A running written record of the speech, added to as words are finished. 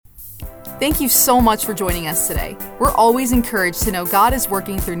Thank you so much for joining us today. We're always encouraged to know God is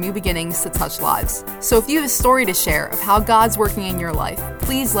working through new beginnings to touch lives. So if you have a story to share of how God's working in your life,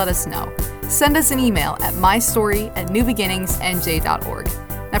 please let us know. Send us an email at mystory@newbeginningsnj.org.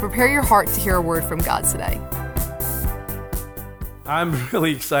 Now prepare your heart to hear a word from God today. I'm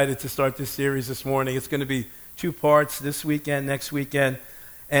really excited to start this series this morning. It's going to be 2 parts, this weekend, next weekend.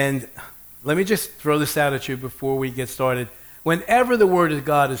 And let me just throw this out at you before we get started. Whenever the Word of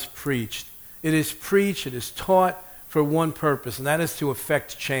God is preached, it is taught for one purpose, and that is to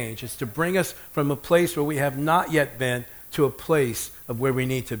effect change. It's to bring us from a place where we have not yet been to a place of where we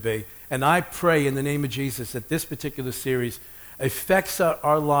need to be. And I pray in the name of Jesus that this particular series affects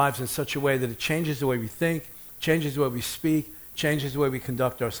our lives in such a way that it changes the way we think, changes the way we speak, changes the way we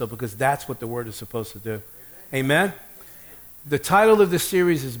conduct ourselves, because that's what the Word is supposed to do. Amen? The title of this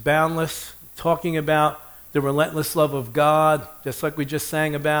series is Boundless, talking about the relentless love of God, just like we just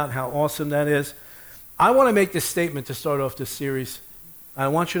sang about, how awesome that is. I want to make this statement to start off this series. I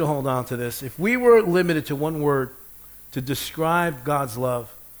want you to hold on to this. If we were limited to one word to describe God's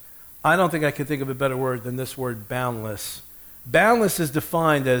love, I don't think I could think of a better word than this word, boundless. Boundless is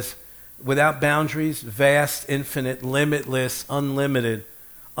defined as without boundaries, vast, infinite, limitless, unlimited,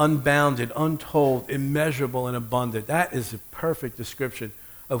 unbounded, untold, immeasurable, and abundant. That is a perfect description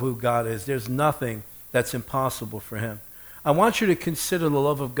of who God is. There's nothing that's impossible for him. I want you to consider the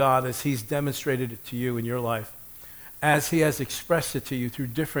love of God as he's demonstrated it to you in your life, as he has expressed it to you through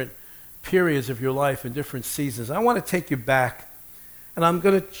different periods of your life and different seasons. I want to take you back, and I'm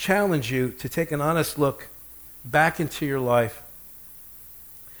going to challenge you to take an honest look back into your life.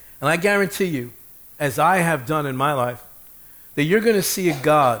 And I guarantee you, as I have done in my life, that you're going to see a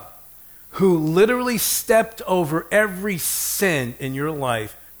God who literally stepped over every sin in your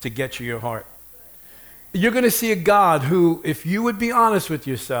life to get you your heart. You're going to see a God who, if you would be honest with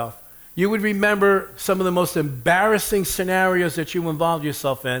yourself, you would remember some of the most embarrassing scenarios that you involved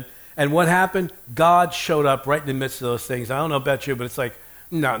yourself in. And what happened? God showed up right in the midst of those things. I don't know about you, but it's like,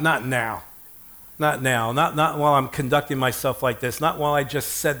 no, not now. Not now. Not while I'm conducting myself like this. Not while I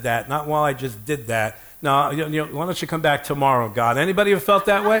just said that. Not while I just did that. No, why don't you come back tomorrow, God? Anybody have felt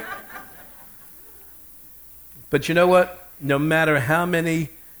that way? But you know what? No matter how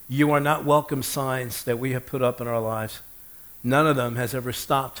many you are not welcome signs that we have put up in our lives, none of them has ever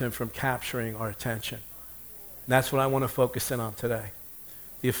stopped him from capturing our attention. And that's what I want to focus in on today.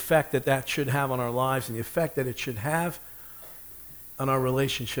 The effect that should have on our lives and the effect that it should have on our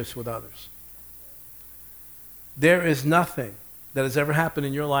relationships with others. There is nothing that has ever happened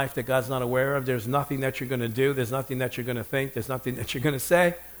in your life that God's not aware of. There's nothing that you're going to do. There's nothing that you're going to think. There's nothing that you're going to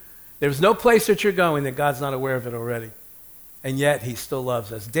say. There's no place that you're going that God's not aware of it already. And yet he still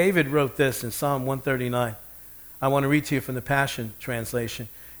loves us. David wrote this in Psalm 139. I want to read to you from the Passion Translation.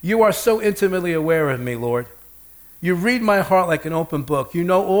 You are so intimately aware of me, Lord. You read my heart like an open book. You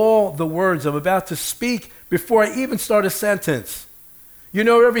know all the words I'm about to speak before I even start a sentence. You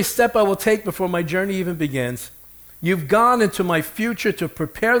know every step I will take before my journey even begins. You've gone into my future to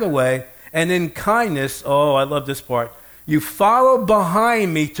prepare the way, and in kindness, oh, I love this part, you followed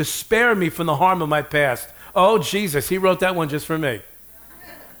behind me to spare me from the harm of my past. Oh, Jesus, he wrote that one just for me.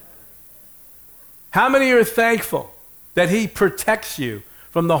 How many are thankful that he protects you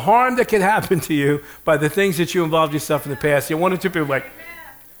from the harm that can happen to you by the things that you involved yourself in the past? You one or two people like,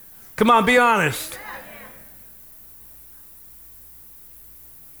 come on, be honest.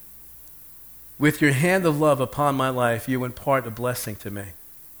 With your hand of love upon my life, you impart a blessing to me.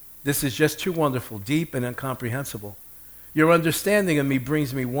 This is just too wonderful, deep and incomprehensible. Your understanding of me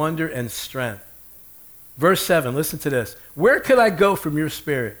brings me wonder and strength. Verse 7, listen to this. Where could I go from your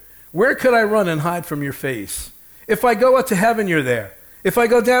spirit? Where could I run and hide from your face? If I go up to heaven, you're there. If I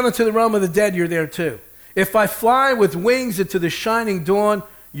go down into the realm of the dead, you're there too. If I fly with wings into the shining dawn,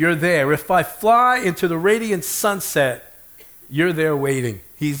 you're there. If I fly into the radiant sunset, you're there waiting.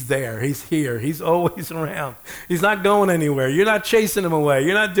 He's there. He's here. He's always around. He's not going anywhere. You're not chasing him away.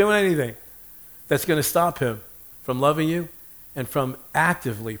 You're not doing anything that's going to stop him from loving you and from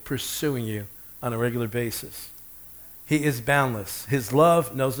actively pursuing you on a regular basis. He is boundless. His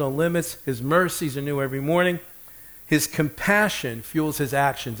love knows no limits. His mercies are new every morning. His compassion fuels his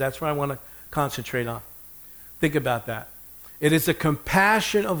actions. That's what I want to concentrate on. Think about that. It is the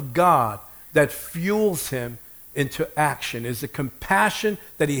compassion of God that fuels him into action. It is the compassion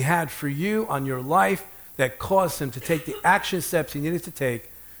that he had for you on your life that caused him to take the action steps he needed to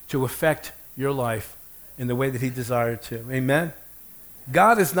take to affect your life in the way that he desired to. Amen?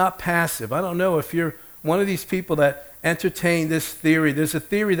 God is not passive. I don't know if you're one of these people that entertain this theory. There's a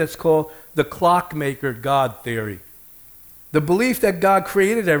theory that's called the clockmaker God theory. The belief that God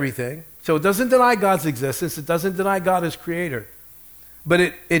created everything, So it doesn't deny God's existence. It doesn't deny God as creator.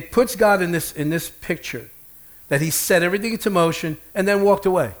 But it puts God in this picture that he set everything into motion and then walked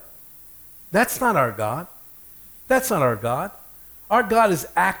away. That's not our God. That's not our God. Our God is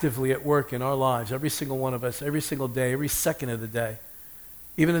actively at work in our lives, every single one of us, every single day, every second of the day.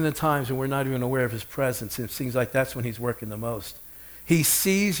 Even in the times when we're not even aware of his presence, it seems like that's when he's working the most. He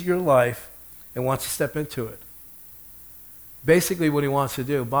sees your life and wants to step into it. Basically what he wants to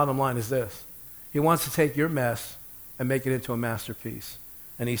do, bottom line is this. He wants to take your mess and make it into a masterpiece.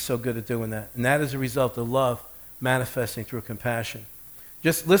 And he's so good at doing that. And that is a result of love manifesting through compassion.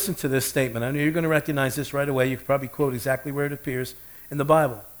 Just listen to this statement. I know you're going to recognize this right away. You can probably quote exactly where it appears in the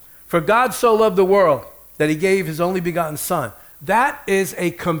Bible. For God so loved the world that he gave his only begotten son. That is a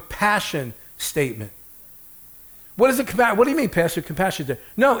compassion statement. What do you mean, Pastor, compassion?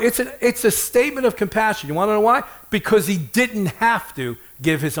 No, it's a statement of compassion. You want to know why? Because he didn't have to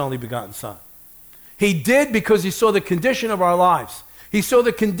give his only begotten son. He did because he saw the condition of our lives. He saw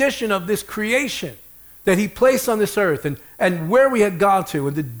the condition of this creation that he placed on this earth and where we had gone to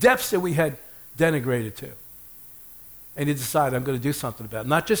and the depths that we had denigrated to. And he decided, I'm going to do something about it. I'm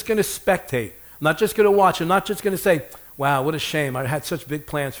not just going to spectate. I'm not just going to watch. I'm not just going to say, wow, what a shame. I had such big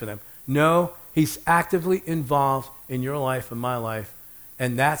plans for them. No, he's actively involved in your life and my life,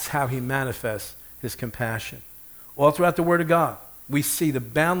 and that's how he manifests his compassion. All throughout the Word of God, we see the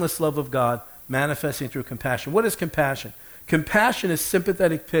boundless love of God manifesting through compassion. What is compassion? Compassion is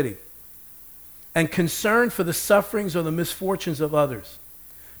sympathetic pity and concern for the sufferings or the misfortunes of others.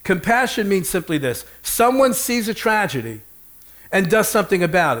 Compassion means simply this. Someone sees a tragedy and does something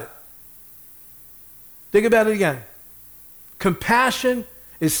about it. Think about it again. Compassion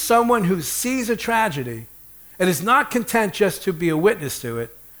is someone who sees a tragedy and is not content just to be a witness to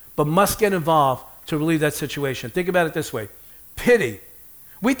it, but must get involved to relieve that situation. Think about it this way. Pity.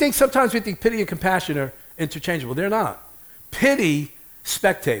 Sometimes we think pity and compassion are interchangeable. They're not. Pity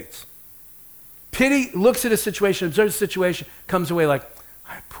spectates. Pity looks at a situation, observes a situation, comes away like,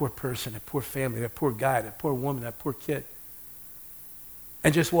 that poor person, that poor family, that poor guy, that poor woman, that poor kid,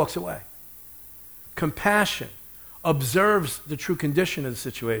 and just walks away. Compassion observes the true condition of the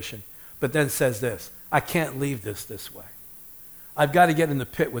situation, but then says this, I can't leave this way. I've got to get in the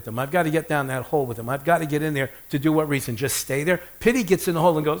pit with them. I've got to get down that hole with them. I've got to get in there to do what reason? Just stay there? Pity gets in the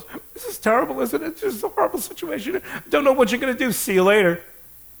hole and goes, this is terrible, isn't it? It's just a horrible situation. Don't know what you're going to do. See you later.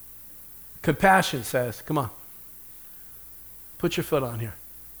 Compassion says, come on. Put your foot on here.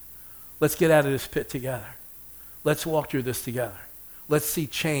 Let's get out of this pit together. Let's walk through this together. Let's see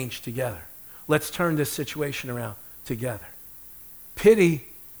change together. Let's turn this situation around together. Pity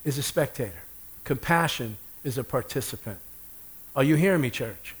is a spectator. Compassion is a participant. Are you hearing me,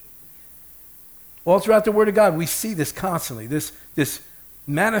 church? All throughout the Word of God, we see this constantly, this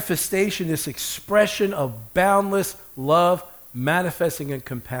manifestation, this expression of boundless love manifesting in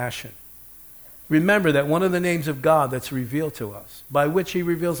compassion. Remember that one of the names of God that's revealed to us, by which he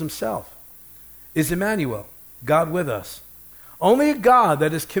reveals himself, is Emmanuel, God with us. Only a God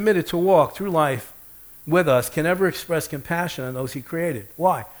that is committed to walk through life with us can ever express compassion on those he created.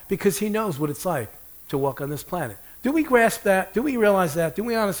 Why? Because he knows what it's like to walk on this planet. Do we grasp that? Do we realize that? Do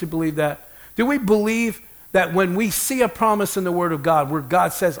we honestly believe that? Do we believe that when we see a promise in the Word of God where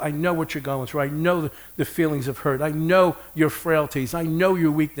God says, I know what you're going through, I know the feelings of hurt, I know your frailties, I know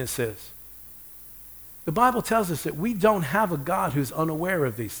your weaknesses. The Bible tells us that we don't have a God who's unaware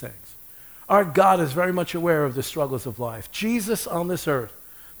of these things. Our God is very much aware of the struggles of life. Jesus on this earth,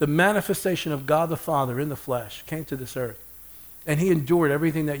 the manifestation of God the Father in the flesh, came to this earth, and he endured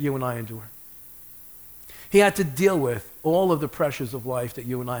everything that you and I endure. He had to deal with all of the pressures of life that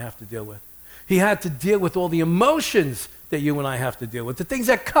you and I have to deal with. He had to deal with all the emotions that you and I have to deal with, the things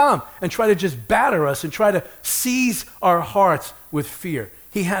that come and try to just batter us and try to seize our hearts with fear.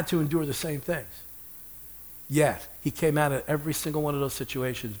 He had to endure the same things. Yet, he came out of every single one of those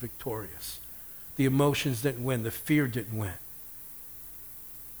situations victorious. The emotions didn't win. The fear didn't win.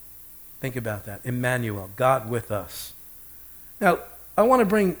 Think about that. Emmanuel, God with us. Now, I want to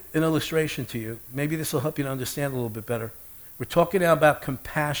bring an illustration to you. Maybe this will help you to understand a little bit better. We're talking now about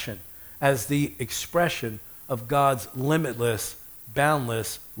compassion as the expression of God's limitless,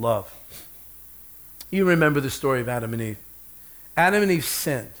 boundless love. You remember the story of Adam and Eve. Adam and Eve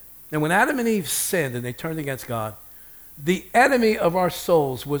sinned. And when Adam and Eve sinned and they turned against God, the enemy of our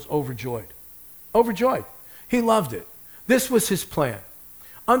souls was overjoyed. Overjoyed. He loved it. This was his plan.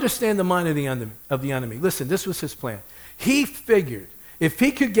 Understand the mind of the enemy. Listen, this was his plan. He figured if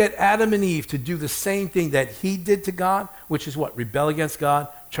he could get Adam and Eve to do the same thing that he did to God, which is what? Rebel against God,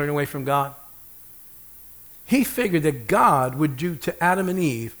 turn away from God. He figured that God would do to Adam and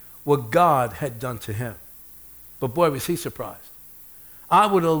Eve what God had done to him. But boy, was he surprised. I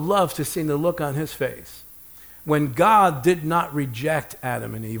would have loved to see the look on his face when God did not reject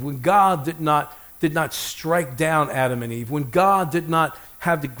Adam and Eve, when God did not strike down Adam and Eve, when God did not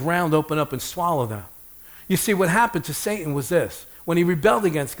have the ground open up and swallow them. You see, what happened to Satan was this. When he rebelled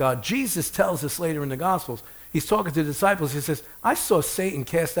against God, Jesus tells us later in the Gospels, he's talking to the disciples, he says, I saw Satan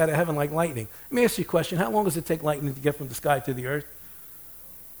cast out of heaven like lightning. Let me ask you a question. How long does it take lightning to get from the sky to the earth?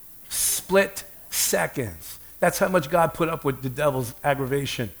 Split seconds. That's how much God put up with the devil's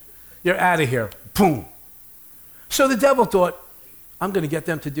aggravation. You're out of here. Boom. So the devil thought, I'm going to get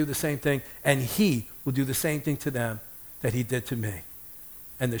them to do the same thing, and he will do the same thing to them that he did to me.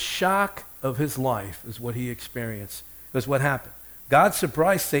 And the shock of his life is what he experienced. Because what happened? God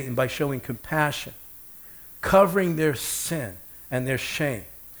surprised Satan by showing compassion, covering their sin and their shame.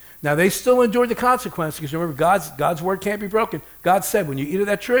 Now, they still endured the consequences, because remember, God's word can't be broken. God said, when you eat of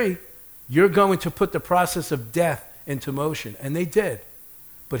that tree, you're going to put the process of death into motion. And they did.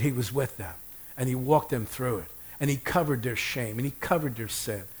 But he was with them, and he walked them through it. And he covered their shame, and he covered their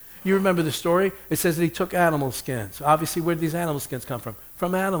sin. You remember the story? It says that he took animal skins. Obviously, where did these animal skins come from?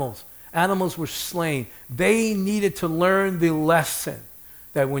 From animals. Animals were slain. They needed to learn the lesson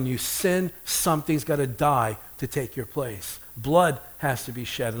that when you sin, something's got to die to take your place. Blood has to be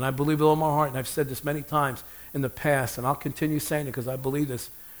shed. And I believe with all my heart, and I've said this many times in the past, and I'll continue saying it because I believe this,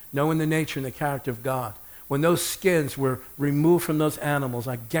 knowing the nature and the character of God. When those skins were removed from those animals,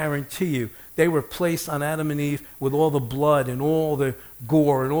 I guarantee you, they were placed on Adam and Eve with all the blood and all the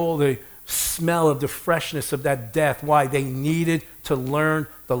gore and all the smell of the freshness of that death. Why? They needed to learn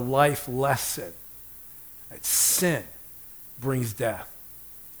the life lesson that sin brings death.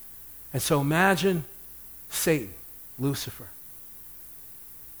 And so imagine Satan, Lucifer,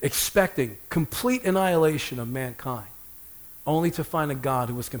 expecting complete annihilation of mankind, only to find a God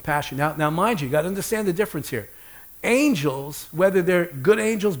who was compassionate. Now mind you, got to understand the difference here. Angels, whether they're good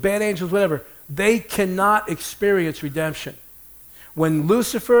angels, bad angels, whatever, they cannot experience redemption. When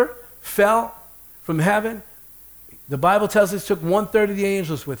Lucifer fell from heaven, the Bible tells us it took 1/3 of the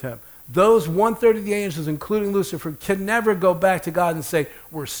angels with him. Those 1/3 of the angels, including Lucifer, can never go back to God and say,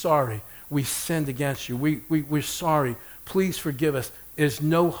 we're sorry, we sinned against you, we're sorry, please forgive us. There's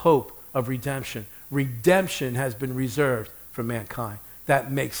no hope of redemption. Redemption has been reserved for mankind.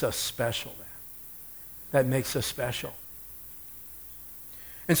 That makes us special, man. That makes us special.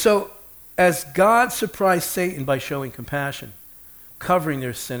 And so, as God surprised Satan by showing compassion, covering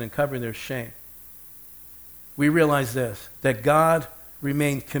their sin and covering their shame, we realize this, that God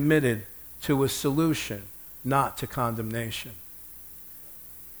remained committed to a solution, not to condemnation.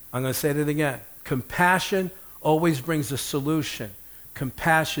 I'm going to say that again. Compassion always brings a solution.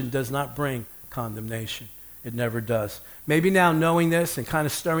 Compassion does not bring condemnation. It never does. Maybe now knowing this and kind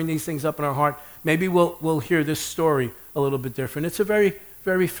of stirring these things up in our heart, maybe we'll hear this story a little bit different. It's a very,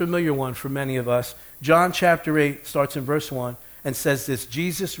 very familiar one for many of us. John chapter 8 starts in verse 1 and says this,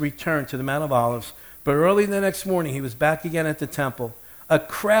 Jesus returned to the Mount of Olives, but early the next morning he was back again at the temple. A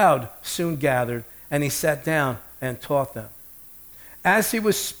crowd soon gathered, and he sat down and taught them. As he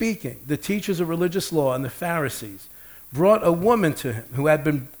was speaking, the teachers of religious law and the Pharisees brought a woman to him who had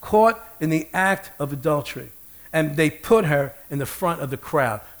been caught in the act of adultery, and they put her in the front of the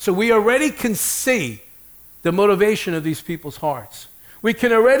crowd. So we already can see the motivation of these people's hearts. We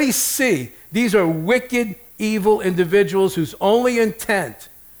can already see these are wicked, evil individuals whose only intent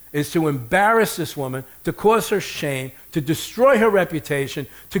is to embarrass this woman, to cause her shame, to destroy her reputation,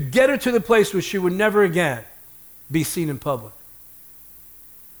 to get her to the place where she would never again be seen in public.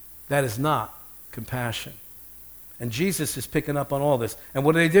 That is not compassion. And Jesus is picking up on all this. And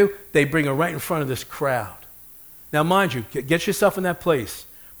what do? They bring her right in front of this crowd. Now, mind you, get yourself in that place.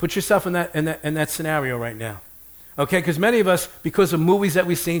 Put yourself in that scenario right now. Okay, because many of us, because of movies that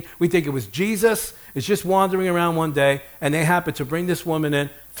we've seen, we think it was Jesus is just wandering around one day, and they happen to bring this woman in,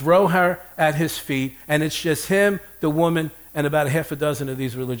 throw her at his feet, and it's just him, the woman, and about a half a dozen of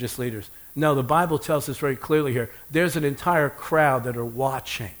these religious leaders. No, the Bible tells us very clearly here, there's an entire crowd that are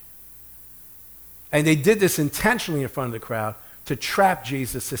watching. And they did this intentionally in front of the crowd to trap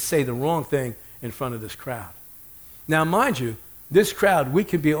Jesus to say the wrong thing in front of this crowd. Now, mind you, this crowd, we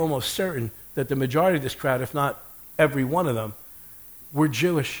can be almost certain that the majority of this crowd, if not every one of them, were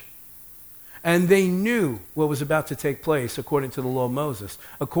Jewish. And they knew what was about to take place according to the law of Moses.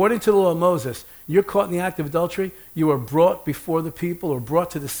 According to the law of Moses, you're caught in the act of adultery, you are brought before the people or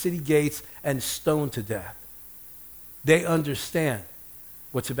brought to the city gates and stoned to death. They understand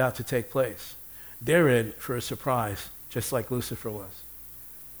what's about to take place. They're in for a surprise, just like Lucifer was.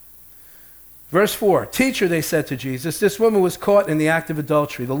 Verse 4, "Teacher," they said to Jesus, "this woman was caught in the act of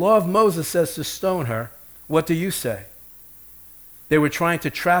adultery. The law of Moses says to stone her. What do you say?" They were trying to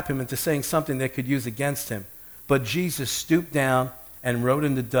trap him into saying something they could use against him. But Jesus stooped down and wrote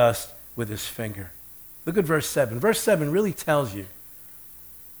in the dust with his finger. Look at verse 7. Verse 7 really tells you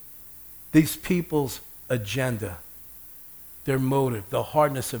these people's agenda, their motive, the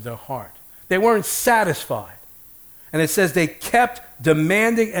hardness of their heart. They weren't satisfied. And it says they kept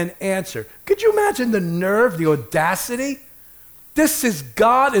demanding an answer. Could you imagine the nerve, the audacity? This is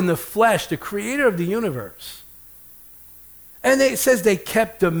God in the flesh, the creator of the universe. And it says they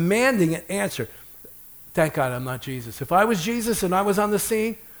kept demanding an answer. Thank God I'm not Jesus. If I was Jesus and I was on the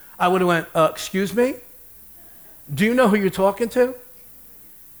scene, I would have went, excuse me? Do you know who you're talking to?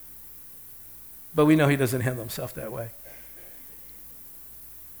 But we know he doesn't handle himself that way.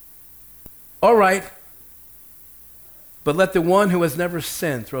 All right. But let the one who has never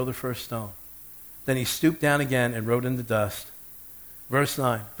sinned throw the first stone. Then he stooped down again and wrote in the dust. Verse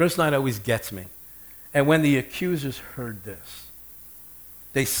 9. Verse 9 always gets me. And when the accusers heard this,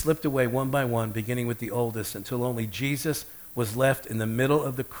 they slipped away one by one, beginning with the oldest, until only Jesus was left in the middle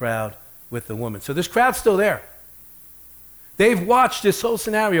of the crowd with the woman. So this crowd's still there. They've watched this whole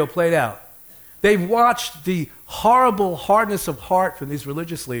scenario played out. They've watched the horrible hardness of heart from these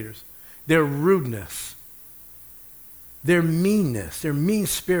religious leaders, their rudeness, their meanness, their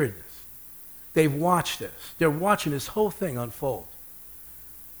mean-spiritedness. They've watched this. They're watching this whole thing unfold.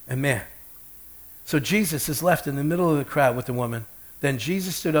 And man, so Jesus is left in the middle of the crowd with the woman. Then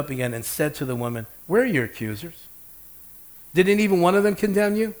Jesus stood up again and said to the woman, "Where are your accusers? Didn't even one of them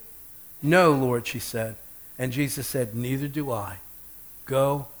condemn you?" "No, Lord," she said. And Jesus said, "Neither do I.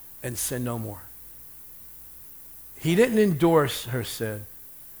 Go and sin no more." He didn't endorse her sin.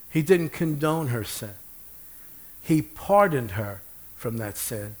 He didn't condone her sin. He pardoned her from that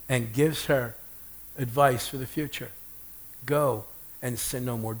sin and gives her advice for the future. Go and sin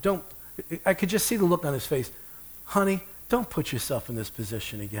no more. I could just see the look on his face. Honey, don't put yourself in this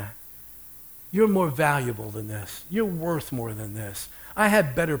position again. You're more valuable than this. You're worth more than this. I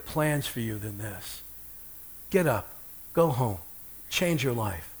have better plans for you than this. Get up. Go home. Change your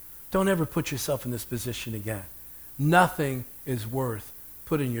life. Don't ever put yourself in this position again. Nothing is worth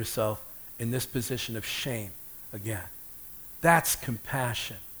putting yourself in this position of shame again. That's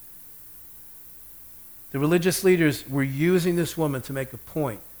compassion. The religious leaders were using this woman to make a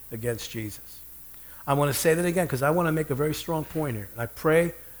point against Jesus. I want to say that again because I want to make a very strong point here. And I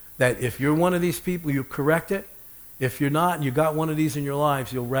pray that if you're one of these people, you correct it. If you're not and you got one of these in your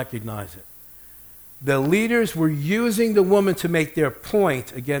lives, you'll recognize it. The leaders were using the woman to make their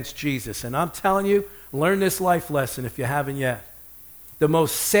point against Jesus. And I'm telling you, learn this life lesson if you haven't yet. The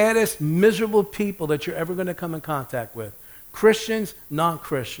most saddest, miserable people that you're ever going to come in contact with, Christians,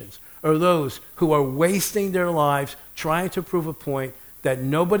 non-Christians, are those who are wasting their lives trying to prove a point that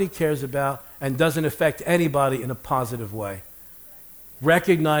nobody cares about and doesn't affect anybody in a positive way.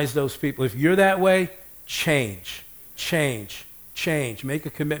 Recognize those people. If you're that way, change. Make a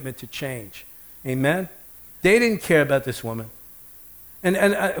commitment to change. Amen? They didn't care about this woman.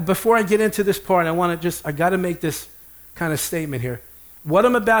 And before I get into this part, I got to make this kind of statement here. What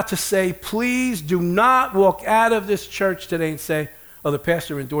I'm about to say, please do not walk out of this church today and say, "Oh, the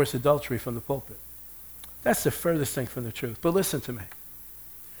pastor endorsed adultery from the pulpit." That's the furthest thing from the truth. But listen to me.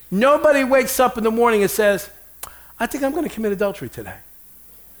 Nobody wakes up in the morning and says, "I think I'm going to commit adultery today."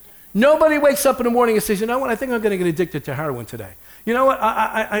 Nobody wakes up in the morning and says, "You know what? I think I'm going to get addicted to heroin today. You know what?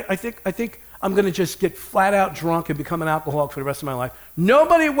 I think I'm going to just get flat out drunk and become an alcoholic for the rest of my life."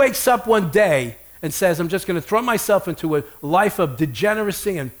 Nobody wakes up one day and says, "I'm just going to throw myself into a life of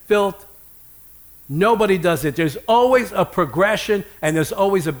degeneracy and filth." Nobody does it. There's always a progression and there's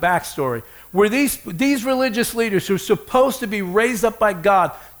always a backstory. Where these religious leaders who are supposed to be raised up by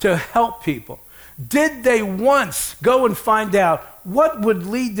God to help people, did they once go and find out what would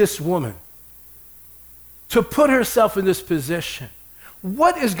lead this woman to put herself in this position?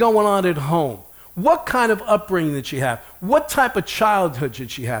 What is going on at home? What kind of upbringing did she have? What type of childhood did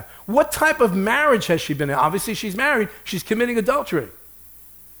she have? What type of marriage has she been in? Obviously, she's married. She's committing adultery.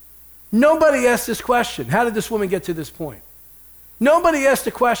 Nobody asked this question. How did this woman get to this point? Nobody asked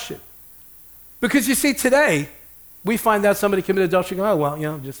the question. Because you see, today, we find out somebody committed adultery, go, "Oh,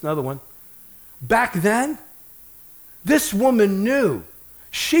 well, just another one." Back then, this woman knew.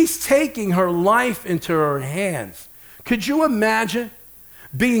 She's taking her life into her hands. Could you imagine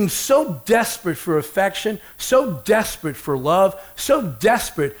being so desperate for affection, so desperate for love, so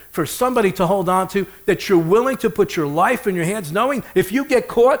desperate for somebody to hold on to that you're willing to put your life in your hands, knowing if you get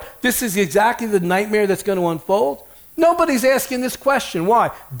caught, this is exactly the nightmare that's going to unfold? Nobody's asking this question.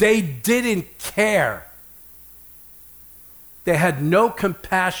 Why? They didn't care. They had no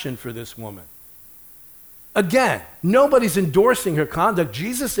compassion for this woman. Again, nobody's endorsing her conduct.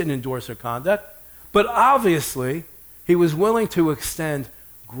 Jesus didn't endorse her conduct. But obviously, he was willing to extend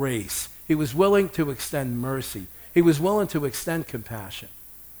grace. He was willing to extend mercy. He was willing to extend compassion.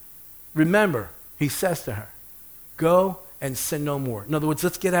 Remember, he says to her, go and sin no more. In other words,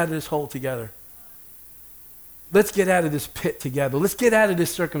 let's get out of this hole together. Let's get out of this pit together. Let's get out of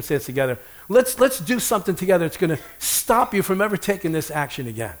this circumstance together. Let's do something together that's going to stop you from ever taking this action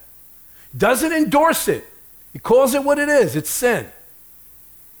again. Doesn't endorse it. He calls it what it is. It's sin.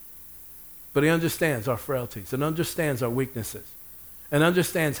 But he understands our frailties and understands our weaknesses and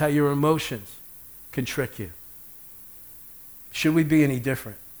understands how your emotions can trick you. Should we be any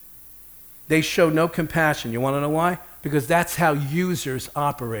different? They show no compassion. You want to know why? Because that's how users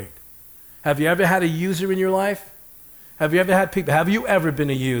operate. Have you ever had a user in your life? Have you ever had people? Have you ever been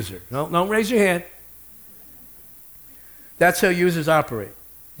a user? No, don't raise your hand. That's how users operate.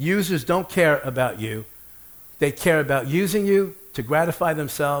 Users don't care about you. They care about using you to gratify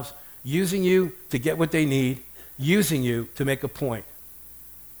themselves, using you to get what they need, using you to make a point.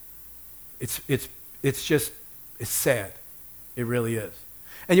 It's sad. It really is.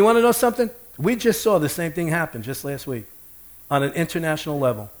 And you want to know something? We just saw the same thing happen just last week on an international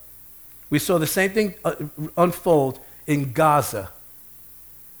level. We saw the same thing unfold in Gaza.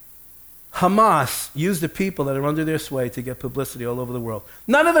 Hamas used the people that are under their sway to get publicity all over the world.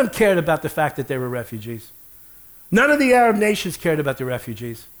 None of them cared about the fact that they were refugees. None of the Arab nations cared about the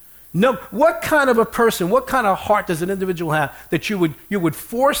refugees. No, what kind of a person, what kind of heart does an individual have that you would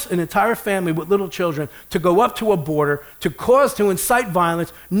force an entire family with little children to go up to a border, to incite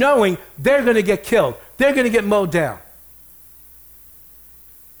violence, knowing they're going to get killed, they're going to get mowed down?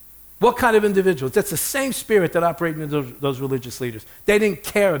 What kind of individuals? That's the same spirit that operated in those religious leaders. They didn't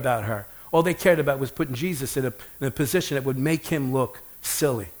care about her. All they cared about was putting Jesus in a position that would make him look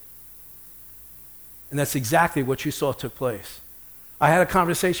silly. And that's exactly what you saw took place. I had a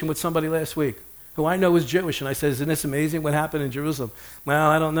conversation with somebody last week who I know is Jewish, and I said, isn't this amazing what happened in Jerusalem? Well,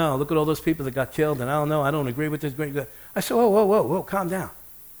 I don't know. Look at all those people that got killed, and I don't know. I don't agree with this. I said, whoa, calm down.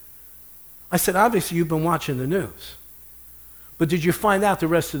 I said, obviously you've been watching the news. But did you find out the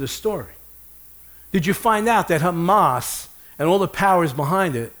rest of the story? Did you find out that Hamas and all the powers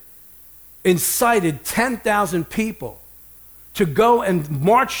behind it incited 10,000 people to go and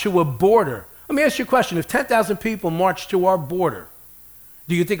march to a border? Let me ask you a question. If 10,000 people marched to our border,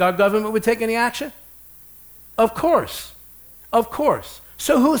 do you think our government would take any action? Of course. Of course.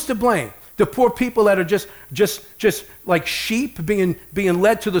 So who's to blame? The poor people that are just like sheep being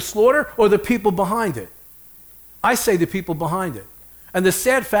led to the slaughter, or the people behind it? I say the people behind it. And the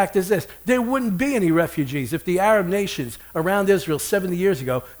sad fact is this: there wouldn't be any refugees if the Arab nations around Israel 70 years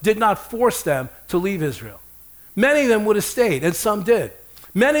ago did not force them to leave Israel. Many of them would have stayed, and some did.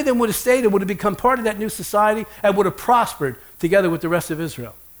 Many of them would have stayed and would have become part of that new society and would have prospered together with the rest of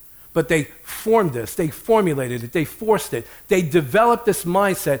Israel. But they formed this, they formulated it, they forced it, they developed this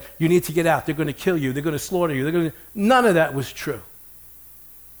mindset: you need to get out, they're going to kill you, they're going to slaughter you. None of that was true.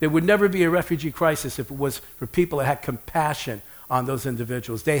 There would never be a refugee crisis if it was for people that had compassion on those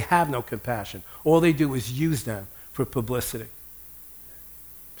individuals. They have no compassion. All they do is use them for publicity.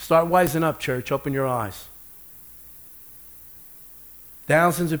 Start wising up, church. Open your eyes.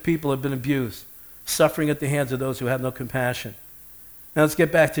 Thousands of people have been abused, suffering at the hands of those who have no compassion. Now let's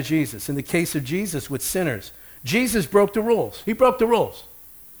get back to Jesus. In the case of Jesus with sinners, Jesus broke the rules. He broke the rules.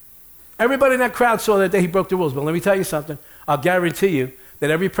 Everybody in that crowd saw that day he broke the rules. But let me tell you something. I'll guarantee you that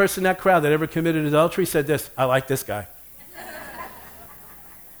every person in that crowd that ever committed adultery said this: I like this guy.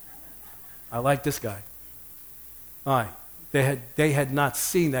 I like this guy. All right. They had not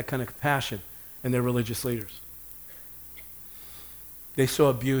seen that kind of compassion in their religious leaders. They saw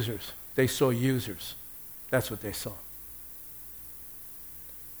abusers. They saw users. That's what they saw.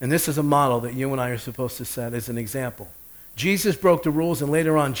 And this is a model that you and I are supposed to set as an example. Jesus broke the rules, and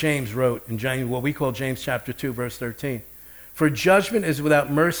later on James wrote in James, what we call James chapter 2, verse 13. For judgment is without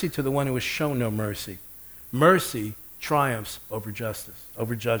mercy to the one who has shown no mercy. Mercy triumphs over judgment.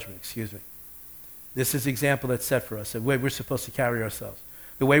 This is the example that's set for us, the way we're supposed to carry ourselves.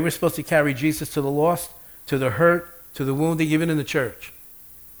 The way we're supposed to carry Jesus to the lost, to the hurt, to the wounded, even in the church.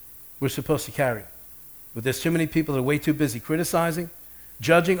 We're supposed to carry. But there's too many people that are way too busy criticizing,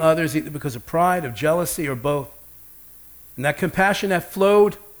 judging others either because of pride, of jealousy, or both. And that compassion that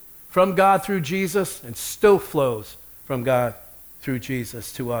flowed from God through Jesus and still flows from God through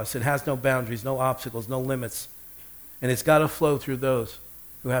Jesus to us. It has no boundaries, no obstacles, no limits. And it's got to flow through those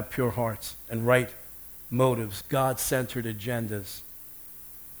who have pure hearts and right motives, God-centered agendas.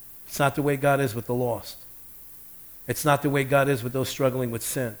 It's not the way God is with the lost. It's not the way God is with those struggling with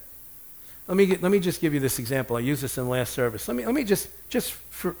sin. Let me just give you this example. I used this in the last service. Let me just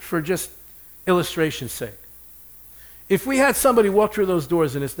for illustration's sake. If we had somebody walk through those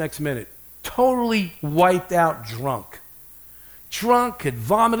doors in this next minute, totally wiped out drunk, had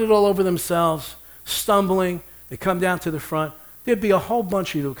vomited all over themselves, stumbling, they come down to the front, there'd be a whole bunch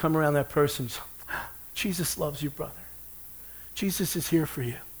of you that would come around that person. Jesus loves you, brother. Jesus is here for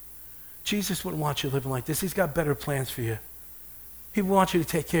you. Jesus wouldn't want you living like this. He's got better plans for you. He would want you to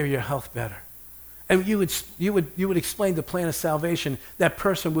take care of your health better. And you would explain the plan of salvation. That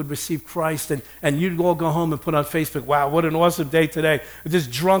person would receive Christ, and you'd all go home and put on Facebook, wow, what an awesome day today. This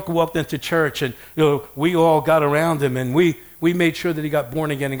drunk walked into church, and we all got around him, and we made sure that he got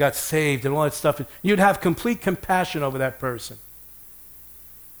born again and got saved and all that stuff. And you'd have complete compassion over that person.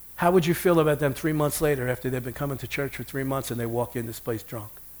 How would you feel about them 3 months later after they've been coming to church for 3 months and they walk in this place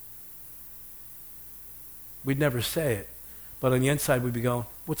drunk? We'd never say it, but on the inside we'd be going,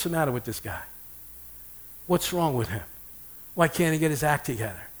 what's the matter with this guy? What's wrong with him? Why can't he get his act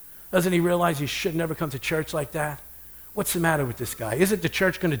together? Doesn't he realize he should never come to church like that? What's the matter with this guy? Isn't the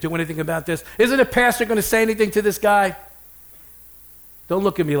church going to do anything about this? Isn't the pastor going to say anything to this guy? Don't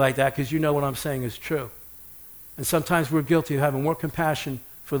look at me like that, because you know what I'm saying is true. And sometimes we're guilty of having more compassion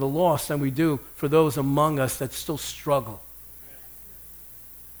for the lost than we do for those among us that still struggle.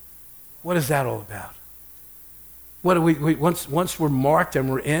 What is that all about? What do we once we're marked and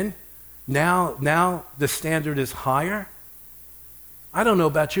we're in, now the standard is higher? I don't know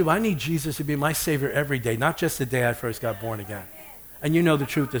about you, but I need Jesus to be my Savior every day, not just the day I first got born again. And you know the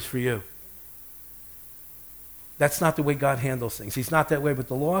truth is for you. That's not the way God handles things. He's not that way with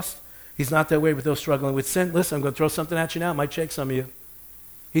the lost. He's not that way with those struggling with sin. Listen, I'm going to throw something at you now. It might shake some of you.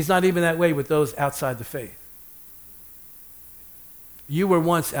 He's not even that way with those outside the faith. You were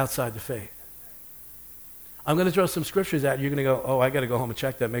once outside the faith. I'm going to throw some scriptures at you. You're going to go, oh, I got to go home and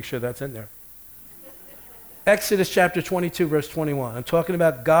check that, make sure that's in there. Exodus chapter 22, verse 21. I'm talking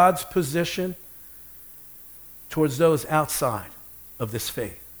about God's position towards those outside of this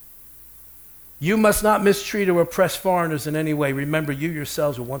faith. You must not mistreat or oppress foreigners in any way. Remember, you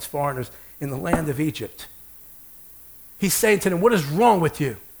yourselves were once foreigners in the land of Egypt. He's saying to them, what is wrong with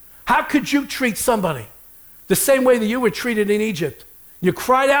you? How could you treat somebody the same way that you were treated in Egypt? You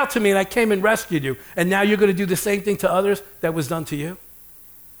cried out to me and I came and rescued you, and now you're going to do the same thing to others that was done to you?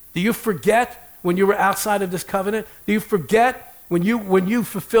 Do you forget when you were outside of this covenant? Do you forget when you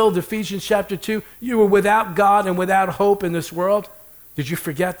fulfilled Ephesians chapter 2, you were without God and without hope in this world? Did you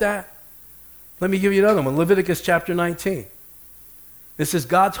forget that? Let me give you another one. Leviticus chapter 19. This is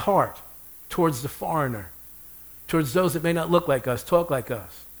God's heart towards the foreigner, towards those that may not look like us, talk like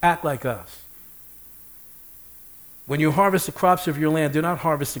us, act like us. When you harvest the crops of your land, do not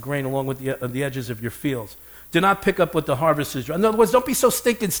harvest the grain along with the edges of your fields. Do not pick up what the harvesters drop. In other words, don't be so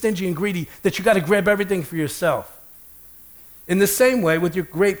stinking stingy and greedy that you got to grab everything for yourself. In the same way with your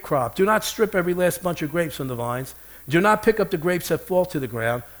grape crop, do not strip every last bunch of grapes from the vines. Do not pick up the grapes that fall to the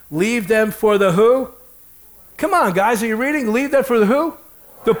ground. Leave them for the who? Come on, guys, are you reading? Leave them for the who?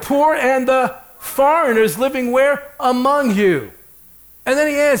 The poor and the foreigners living where? Among you. And then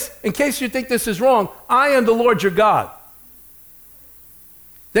he asks, in case you think this is wrong, I am the Lord your God.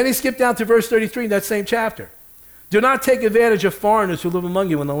 Then he skipped down to verse 33 in that same chapter. Do not take advantage of foreigners who live among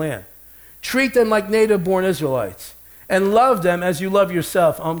you in the land. Treat them like native-born Israelites and love them as you love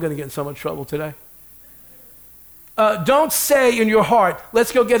yourself. Oh, I'm going to get in so much trouble today. Don't say in your heart,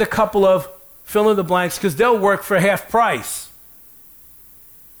 let's go get a couple of fill in the blanks because they'll work for half price.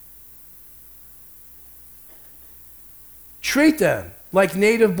 Treat them like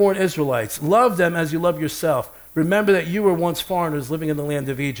native-born Israelites. Love them as you love yourself. Remember that you were once foreigners living in the land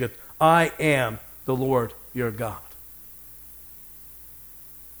of Egypt. I am the Lord your God.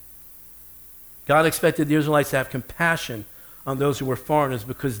 God expected the Israelites to have compassion on those who were foreigners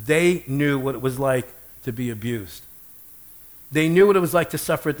because they knew what it was like to be abused. They knew what it was like to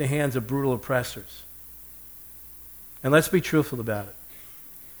suffer at the hands of brutal oppressors. And let's be truthful about it.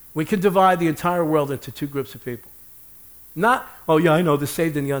 We can divide the entire world into two groups of people. Not, oh yeah, I know, the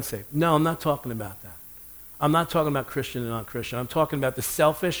saved and the unsaved. No, I'm not talking about that. I'm not talking about Christian and non-Christian. I'm talking about the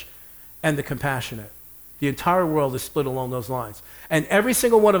selfish and the compassionate. The entire world is split along those lines. And every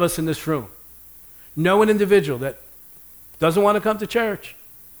single one of us in this room know an individual that doesn't want to come to church,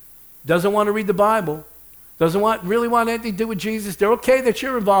 doesn't want to read the Bible, doesn't really want anything to do with Jesus. They're okay that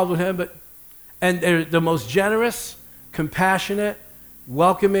you're involved with him, and they're the most generous, compassionate,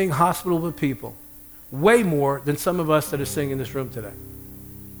 welcoming, hospitable people. Way more than some of us that are sitting in this room today.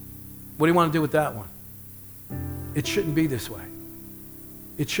 What do you want to do with that one? it shouldn't be this way.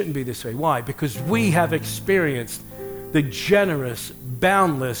 It shouldn't be this way. Why? Because we have experienced the generous,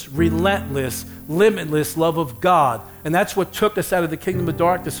 boundless, relentless, limitless love of God. And that's what took us out of the kingdom of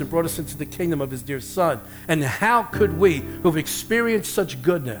darkness and brought us into the kingdom of his dear Son. And how could we, who've experienced such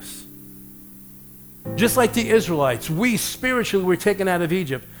goodness, just like the Israelites, we spiritually were taken out of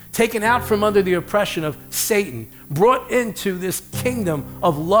Egypt, taken out from under the oppression of Satan, brought into this kingdom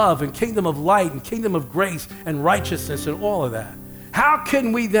of love and kingdom of light and kingdom of grace and righteousness and all of that. How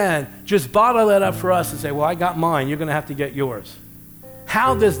can we then just bottle that up for us and say, well, I got mine, you're going to have to get yours?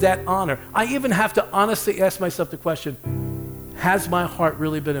 How does that honor? I even have to honestly ask myself the question, has my heart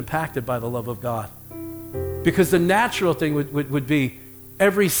really been impacted by the love of God? Because the natural thing would be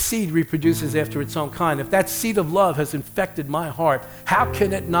every seed reproduces after its own kind. If that seed of love has infected my heart, how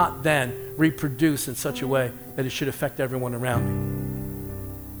can it not then reproduce in such a way that it should affect everyone around me?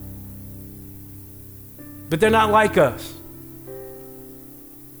 But they're not like us.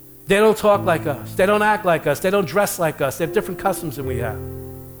 They don't talk like us. They don't act like us. They don't dress like us. They have different customs than we have.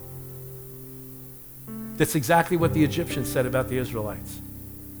 That's exactly what the Egyptians said about the Israelites.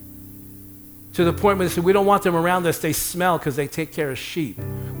 To the point where they said, we don't want them around us. They smell because they take care of sheep.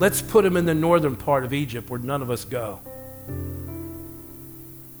 Let's put them in the northern part of Egypt where none of us go.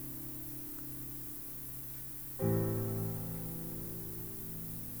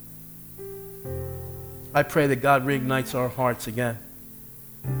 I pray that God reignites our hearts again,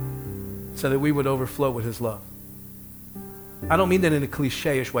 so that we would overflow with his love. I don't mean that in a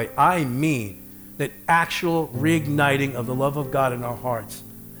cliche-ish way. I mean that actual reigniting of the love of God in our hearts,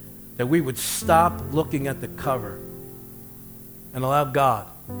 that we would stop looking at the cover and allow God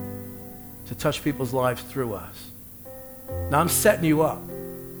to touch people's lives through us. Now, I'm setting you up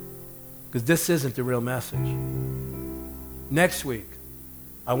because this isn't the real message. Next week,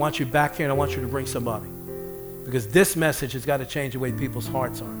 I want you back here and I want you to bring somebody, because this message has got to change the way people's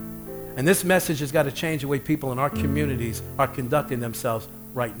hearts are. And this message has got to change the way people in our communities are conducting themselves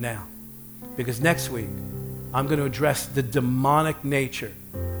right now. Because next week, I'm going to address the demonic nature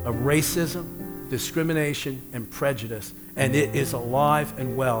of racism, discrimination, and prejudice. And it is alive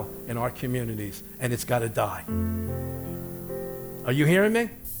and well in our communities, and it's got to die. Are you hearing me?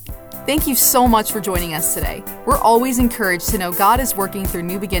 Thank you so much for joining us today. We're always encouraged to know God is working through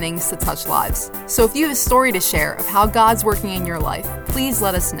new beginnings to touch lives. So if you have a story to share of how God's working in your life, please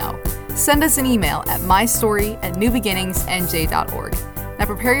let us know. Send us an email at mystory@newbeginningsnj.org. Now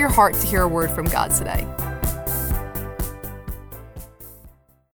prepare your heart to hear a word from God today.